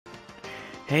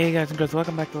Hey guys and girls,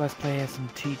 welcome back to Let's Play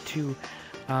SMT 2.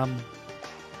 We're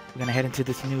gonna head into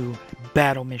this new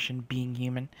battle mission, being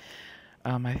human.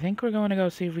 I think we're going to go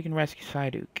see if we can rescue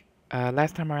Psyduke.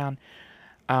 Last time around,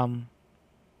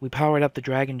 we powered up the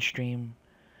Dragon Stream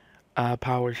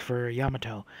powers for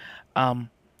Yamato. I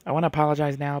want to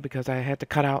apologize now because I had to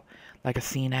cut out like a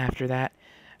scene after that.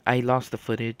 I lost the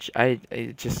footage.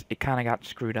 It kind of got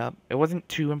screwed up. It wasn't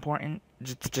too important.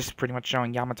 Just pretty much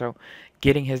showing Yamato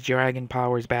getting his dragon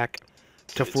powers back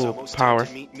to full power.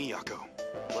 To meet Miyako.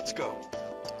 Let's go.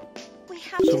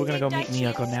 So we're gonna go meet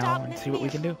Miyako now and see what we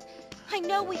can do. I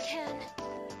know we can.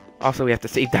 Also, we have to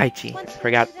save Daichi. I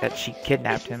forgot that she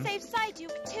kidnapped him. Save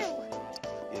Psyduke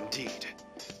too. Indeed.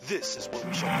 This is where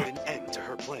we shall put an end to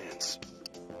her plans.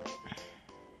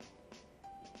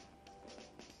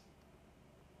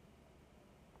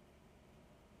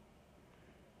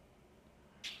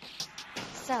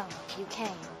 So, you came.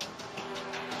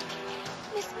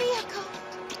 Miss Miyako!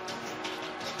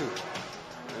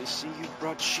 I see you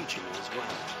brought Shichino as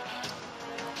well.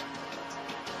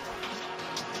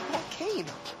 I came.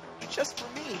 Just for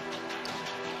me.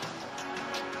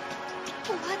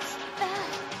 What's that?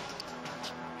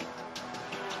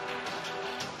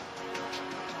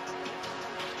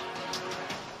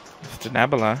 Mr.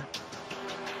 Nebula.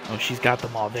 Oh, she's got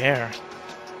them all there.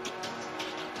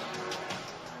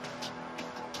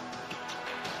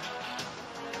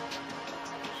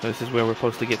 So this is where we're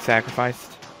supposed to get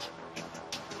sacrificed.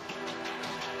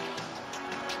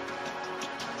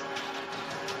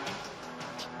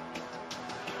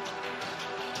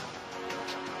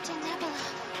 Nebula,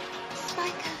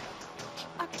 Spica,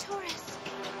 Arcturus,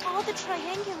 all the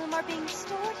Triangulum are being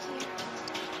stored here.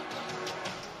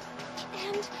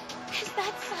 And is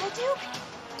that Psyduke?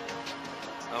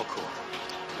 Alcor,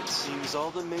 it seems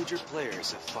all the major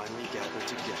players have finally gathered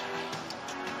together.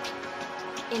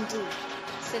 Indeed.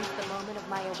 Since the moment of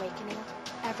my awakening,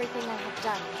 everything I have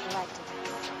done has led to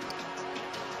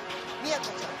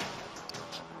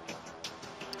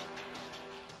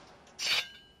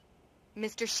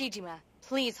this. Mr. Shijima,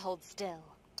 please hold still.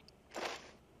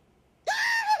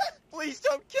 Please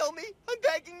don't kill me! I'm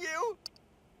begging you!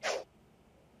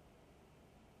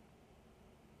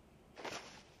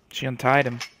 She untied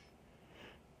him.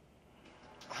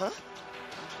 Huh?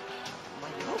 My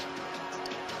rope?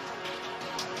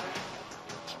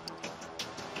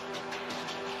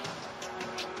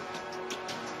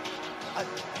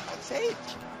 I'm saved!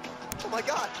 Oh my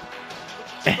god!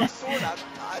 Took my sword out.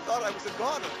 I thought I was a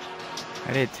goner.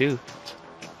 I did too.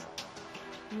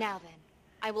 Now then,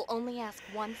 I will only ask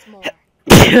once more.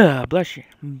 Bless you.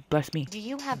 Bless me. Do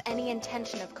you have any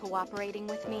intention of cooperating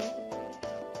with me?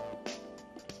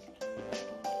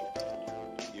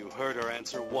 You heard her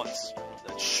answer once.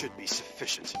 That should be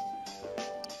sufficient.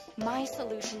 My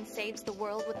solution saves the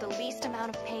world with the least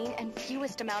amount of pain and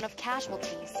fewest amount of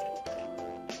casualties.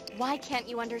 Why can't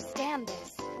you understand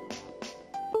this?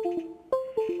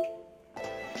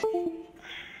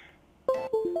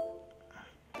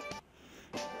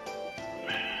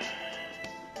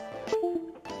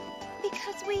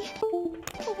 Because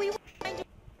we were trying to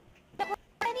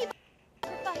any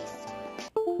sacrifice.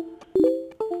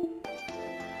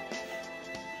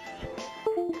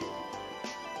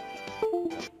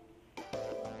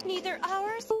 Neither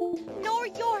ours nor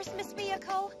yours, Miss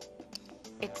Miyako.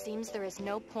 It seems there is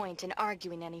no point in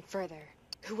arguing any further.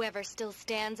 Whoever still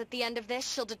stands at the end of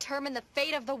this shall determine the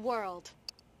fate of the world.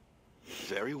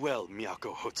 Very well,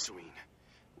 Miyako Hotsuin.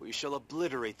 We shall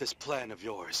obliterate this plan of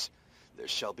yours. There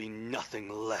shall be nothing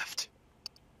left.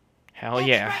 Hell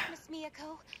yeah. That's right, Miss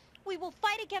Miyako. We will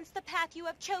fight against the path you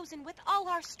have chosen with all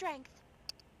our strength.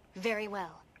 Very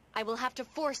well. I will have to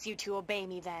force you to obey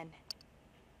me then.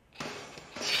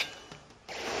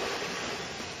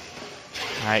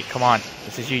 Alright, come on.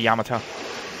 This is you, Yamato.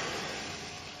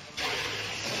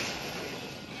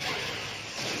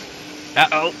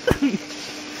 Uh-oh.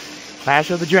 Clash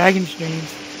of the Dragon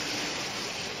Streams.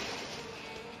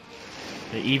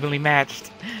 They're evenly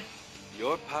matched.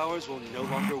 Your powers will no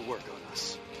longer work on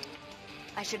us.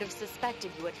 I should have suspected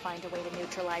you would find a way to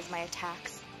neutralize my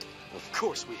attacks. Of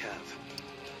course we have.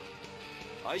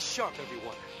 Eyes sharp,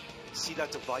 everyone. See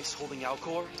that device holding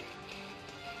Alcor?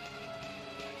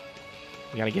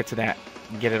 We gotta get to that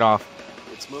and get it off.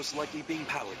 It's most likely being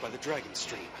powered by the Dragon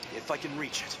Stream. If I can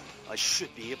reach it, I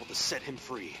should be able to set him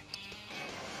free.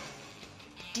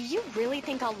 Do you really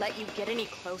think I'll let you get any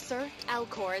closer?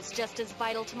 Alcor is just as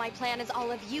vital to my plan as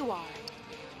all of you are.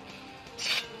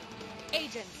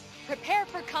 Agents, prepare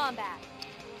for combat.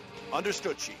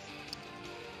 Understood, Chief.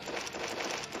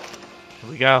 Here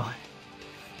we go.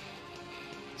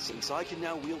 Since I can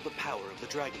now wield the power of the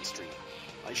Dragon Stream,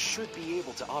 I should be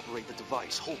able to operate the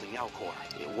device holding Alcor.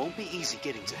 It won't be easy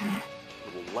getting to him.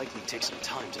 It will likely take some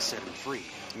time to set him free.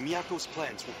 Miyako's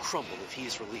plans will crumble if he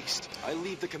is released. I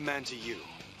leave the command to you.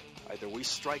 Either we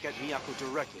strike at Miyako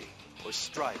directly, or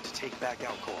strive to take back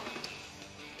Alcor.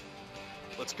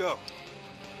 Let's go.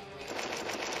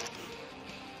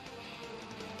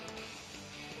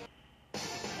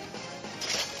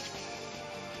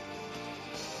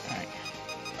 Alright.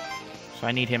 So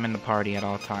I need him in the party at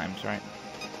all times, right?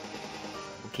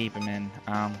 We'll keep him in.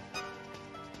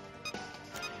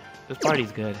 This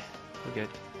party's good. We're good.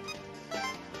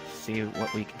 See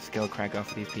what we can skill crack off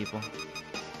of these people.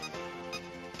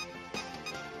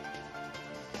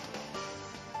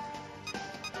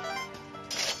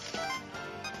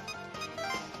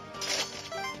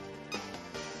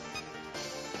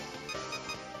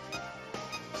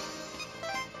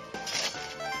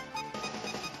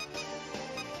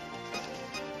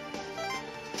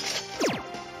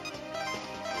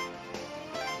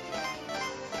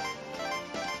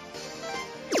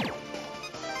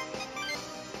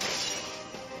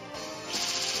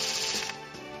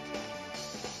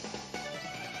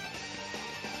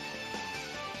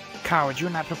 Coward, you are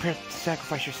not prepared to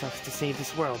sacrifice yourselves to save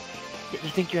this world. Yet you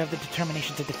think you have the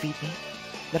determination to defeat me?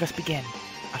 Let us begin.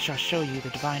 I shall show you the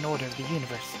divine order of the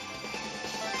universe.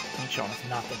 You show us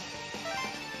nothing.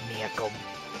 Miyako,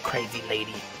 crazy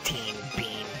lady, teen,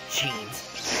 bean,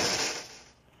 cheese.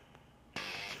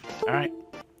 Alright.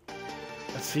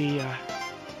 Let's see,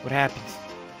 what happens.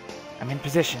 I'm in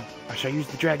position. I shall use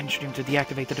the Dragon Stream to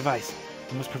deactivate the device.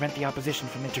 I must prevent the opposition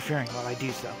from interfering while I do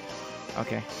so.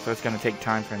 Okay, so it's gonna take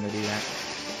time for him to do that.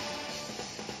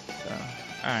 So,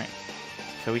 alright.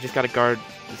 So we just gotta guard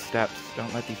the steps.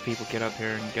 Don't let these people get up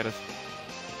here and get us.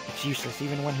 It's useless.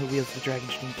 Even one who wields the Dragon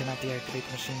Stream cannot deactivate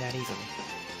the machine that easily.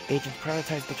 Agents,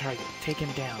 prioritize the target. Take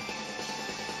him down.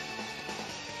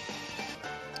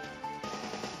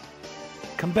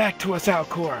 Come back to us,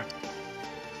 Alcor!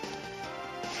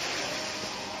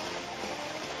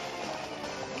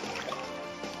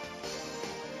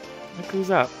 Look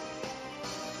who's up.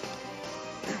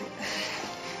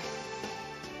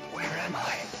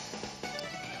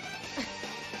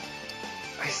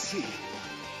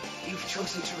 You've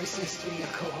chosen to resist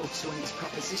Miyako Hotsuin's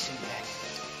proposition,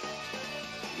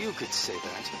 then. You could say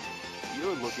that.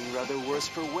 You're looking rather worse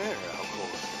for wear,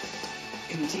 Alcor.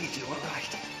 Indeed, you are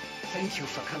right. Thank you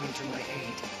for coming to my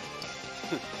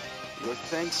aid. Your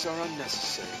thanks are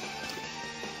unnecessary.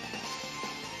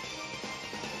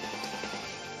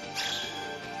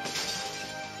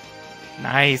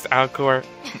 Nice, Alcor.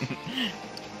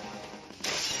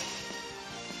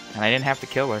 And I didn't have to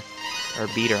kill her. Or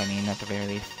beat her, I mean, at the very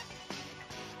least.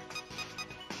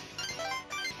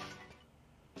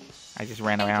 I just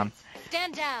ran around.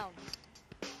 Stand down.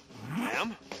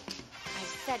 Ma'am? I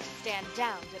said stand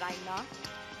down, did I not?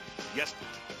 Yes.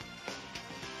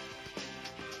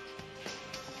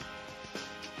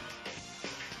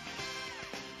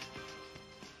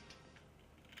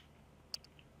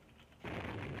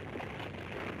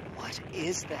 What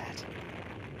is that?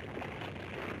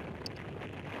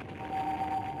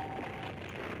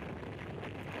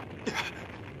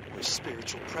 Your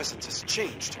spiritual presence has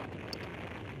changed.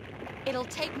 It'll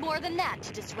take more than that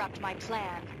to disrupt my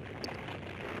plan.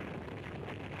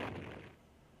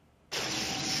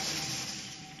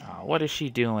 Oh, what is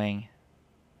she doing?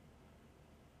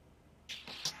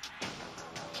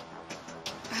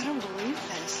 I don't believe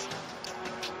this.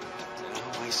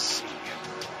 Now I see.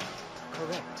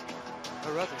 Correct.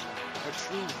 Her other name, her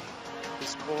true name,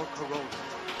 is Cor Corona,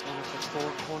 one of the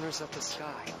four corners of the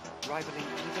sky, rivaling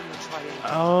even the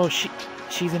Triangulum. Oh,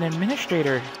 she's an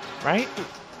administrator, right?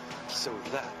 So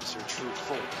that is her true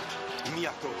form.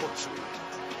 Miyako Hotsuin.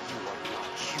 You are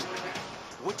not human.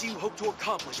 What do you hope to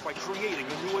accomplish by creating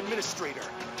a new administrator?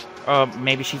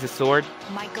 Maybe she's a sword?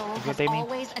 My goal has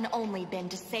always and only been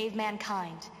to save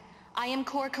mankind. I am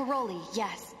Cor Coroli,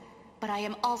 yes, but I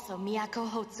am also Miyako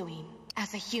Hotsuin.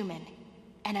 As a human,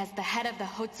 and as the head of the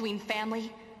Hotsuin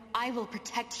family, I will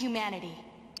protect humanity.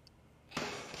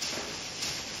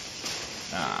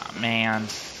 Ah, man.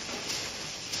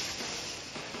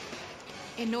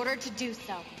 In order to do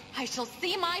so, I shall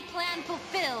see my plan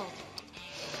fulfilled.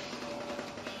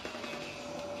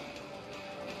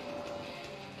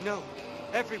 No.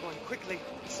 Everyone, quickly,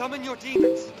 summon your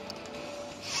demons.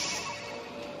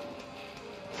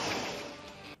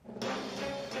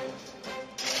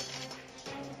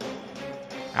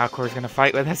 Alcor's gonna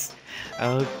fight with us?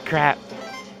 Oh, crap.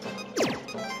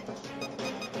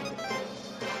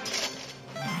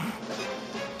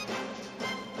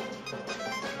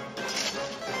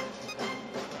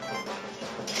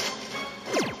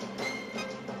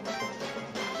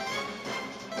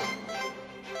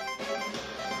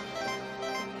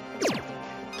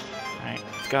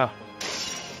 go.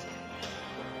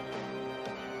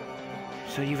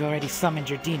 So you've already summoned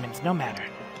your demons, no matter.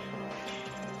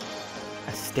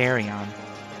 Asterion.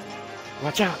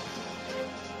 Watch out!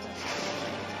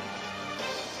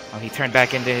 Oh, he turned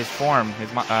back into his form. His,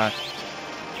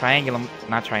 Triangulum,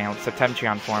 not Triangulum,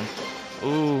 Septentrion form.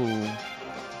 Ooh.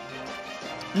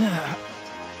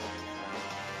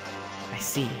 I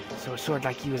see. So a sword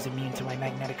like you is immune to my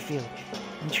magnetic field.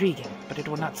 Intriguing, but it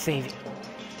will not save you.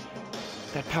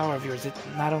 That power of yours, it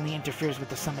not only interferes with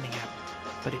the summoning app,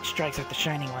 but it strikes at the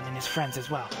Shining One and his friends as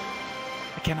well.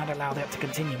 I cannot allow that to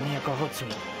continue, Miyako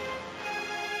Hotsui.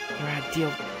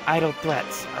 Your idle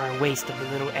threats are a waste of the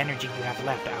little energy you have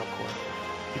left, Alcor.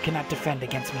 You cannot defend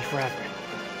against me forever.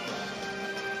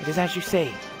 It is as you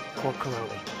say, Core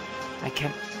Caroli. I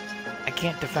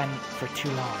can't defend for too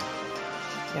long.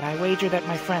 Yet I wager that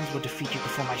my friends will defeat you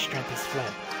before my strength has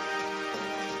fled.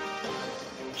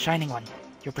 Shining One,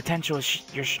 your potential is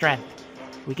your strength.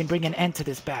 We can bring an end to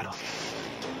this battle.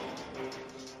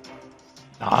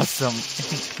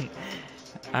 Awesome.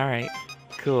 Alright,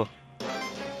 cool.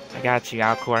 I got you,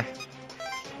 Alcor.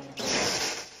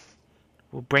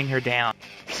 We'll bring her down.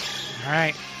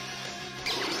 Alright.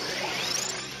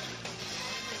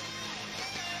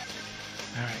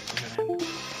 Alright, we're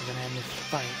gonna end this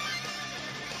fight.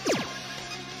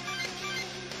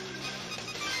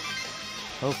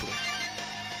 Hopefully.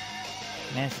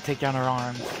 Managed to take down her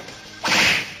arms.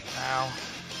 Ow.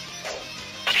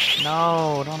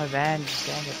 No, don't avenge.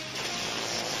 Dang it.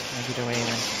 Make it away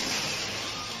then.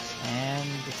 And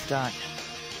it's done.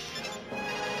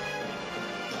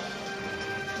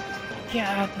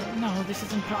 Yeah, no, this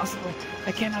is impossible.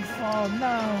 I cannot fall.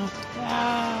 No.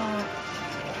 Ah.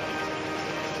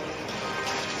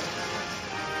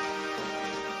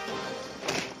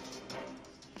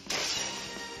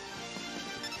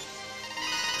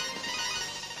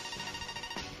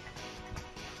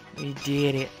 We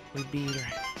did it. We beat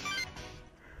her.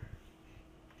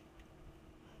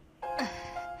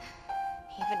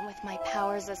 Even with my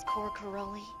powers as Core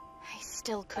Caroli, I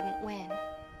still couldn't win.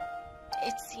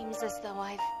 It seems as though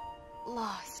I've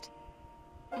lost.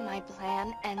 My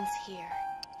plan ends here.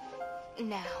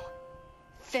 Now,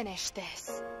 finish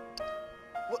this.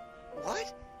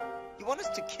 What? You want us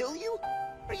to kill you?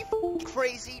 Are you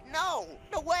crazy? No!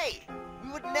 No way!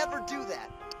 We would never do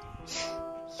that.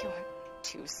 You're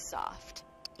too soft.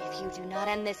 If you do not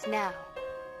end this now,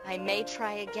 I may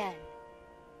try again.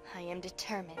 I am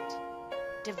determined.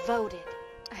 Devoted.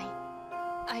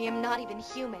 I am not even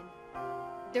human.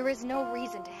 There is no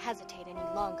reason to hesitate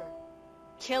any longer.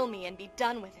 Kill me and be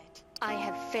done with it. I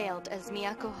have failed as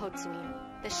Miyako Hotsui,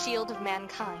 the shield of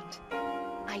mankind.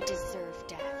 I deserve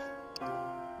death.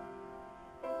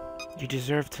 You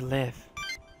deserve to live.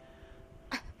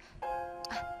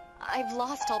 I've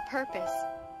lost all purpose.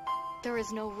 There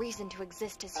is no reason to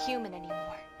exist as human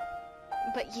anymore.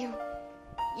 But you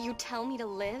tell me to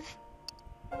live?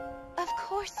 Of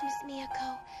course, Miss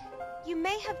Miyako. You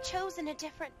may have chosen a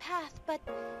different path, but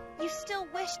you still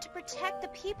wish to protect the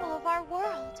people of our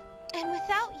world. And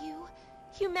without you,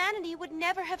 humanity would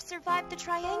never have survived the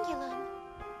Triangulum.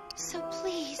 So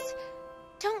please,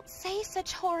 don't say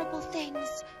such horrible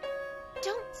things.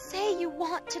 Don't say you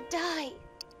want to die.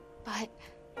 But...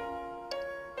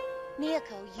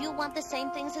 Miyako, you want the same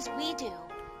things as we do.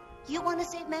 You want to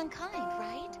save mankind,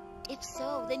 right? If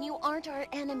so, then you aren't our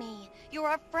enemy. You're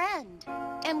our friend.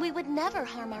 And we would never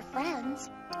harm our friends.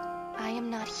 I am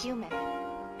not human.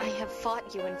 I have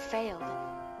fought you and failed.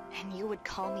 And you would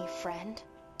call me friend?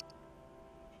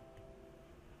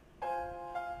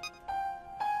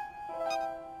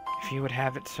 If you would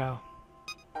have it so.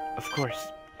 Of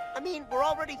course. I mean, we're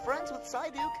already friends with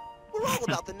Psyduke. We're all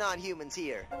about the non-humans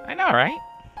here. I know, right?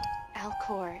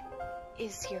 Alcor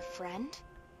is your friend?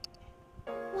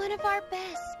 One of our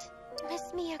best.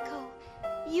 Miss Miyako,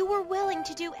 you were willing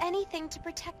to do anything to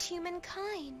protect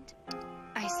humankind.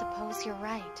 I suppose you're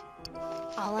right.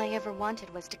 All I ever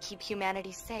wanted was to keep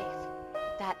humanity safe.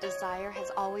 That desire has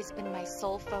always been my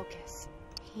sole focus.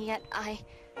 Yet I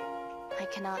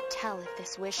cannot tell if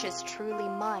this wish is truly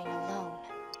mine alone.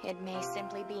 It may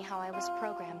simply be how I was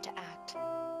programmed to act.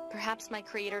 Perhaps my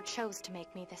creator chose to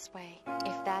make me this way.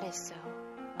 If that is so,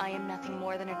 I am nothing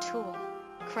more than a tool,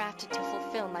 crafted to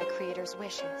fulfill my creator's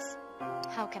wishes.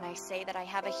 How can I say that I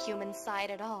have a human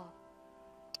side at all?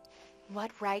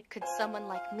 What right could someone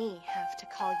like me have to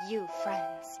call you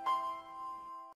friends?